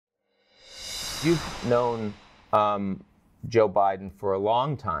You've known Joe Biden for a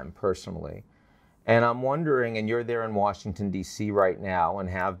long time personally, and I'm wondering, and you're there in Washington, D.C. right now and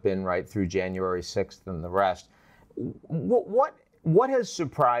have been right through January 6th and the rest, what has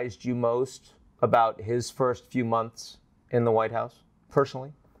surprised you most about his first few months in the White House,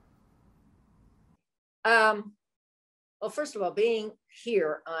 personally? Well, first of all, being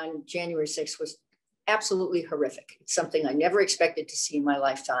here on January 6th was absolutely horrific. It's something I never expected to see in my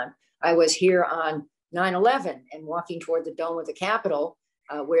lifetime. I was here on 9/11 and walking toward the dome of the Capitol,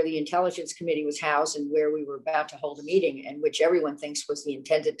 where the Intelligence Committee was housed and where we were about to hold a meeting, and which everyone thinks was the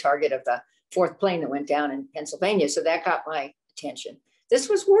intended target of the fourth plane that went down in Pennsylvania. So that got my attention. This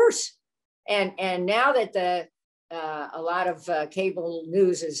was worse. And now that a lot of cable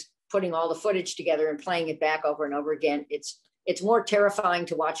news is putting all the footage together and playing it back over and over again, it's more terrifying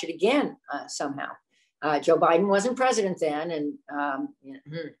to watch it again somehow. Joe Biden wasn't president then,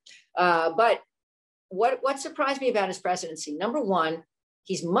 but what surprised me about his presidency, number one,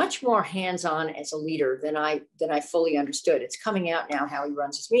 he's much more hands-on as a leader than I fully understood. It's coming out now how he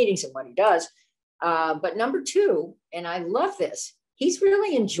runs his meetings and what he does. But number two, and I love this, he's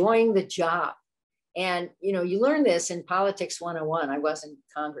really enjoying the job. And, you know, you learn this in Politics 101. I was in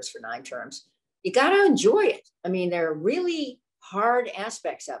Congress for 9 terms. You got to enjoy it. I mean, there are really hard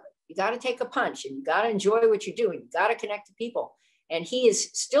aspects of it. You got to take a punch and you got to enjoy what you're doing. You got to connect to people. And he is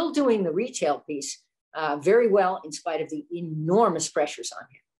still doing the retail piece very well in spite of the enormous pressures on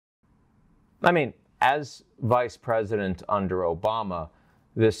him. I mean, as vice president under Obama,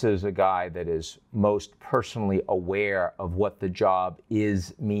 this is a guy that is most personally aware of what the job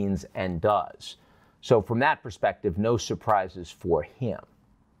is, means, and does. So from that perspective, no surprises for him.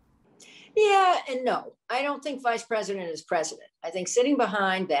 Yeah and no. I don't think vice president is president. I think sitting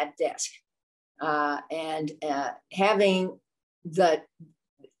behind that desk and having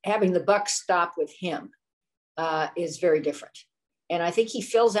the buck stop with him is very different. And I think he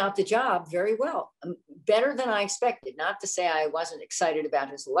fills out the job very well, better than I expected. Not to say I wasn't excited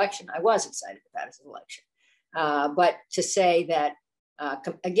about his election. I was excited about his election. But to say that,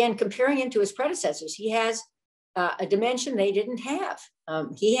 again, comparing him to his predecessors, he has a dimension they didn't have.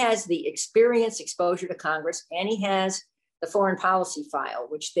 He has the experience, exposure to Congress, and he has the foreign policy file,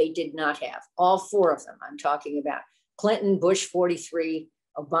 which they did not have. All 4 of them. I'm talking about Clinton, Bush 43,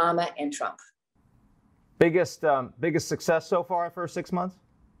 Obama, and Trump. Biggest success so far for 6 months?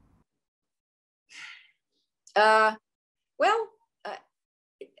 Well, I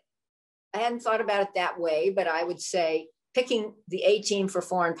hadn't thought about it that way, but I would say picking the A team for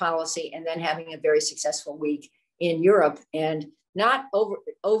foreign policy and then having a very successful week in Europe and not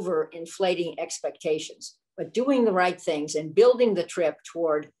over inflating expectations, but doing the right things and building the trip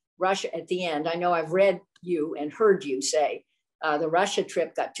toward Russia at the end. I know I've read you and heard you say the Russia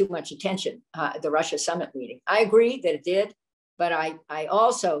trip got too much attention, the Russia summit meeting. I agree that it did, but I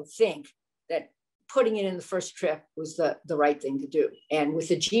also think that putting it in the first trip was the right thing to do. And with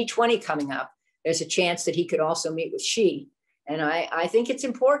the G20 coming up, there's a chance that he could also meet with Xi. And I think it's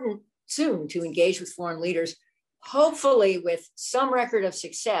important soon to engage with foreign leaders, hopefully with some record of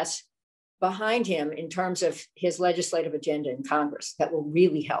success behind him in terms of his legislative agenda in Congress. That will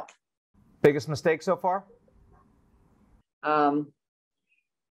really help. Biggest mistake so far? I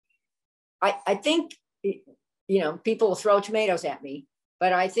think, you know, people will throw tomatoes at me,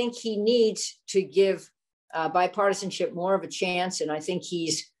 but I think he needs to give bipartisanship more of a chance. And I think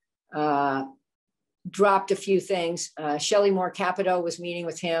he's dropped a few things. Shelley Moore Capito was meeting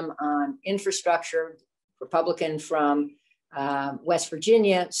with him on infrastructure, Republican from West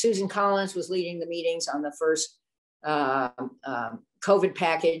Virginia. Susan Collins was leading the meetings on the first COVID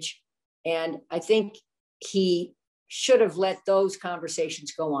package. And I think he should have let those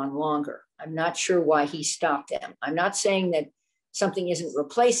conversations go on longer. I'm not sure why he stopped them. I'm not saying that something isn't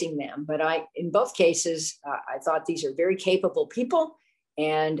replacing them, but in both cases, I thought these are very capable people.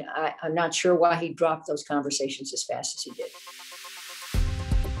 And I'm not sure why he dropped those conversations as fast as he did.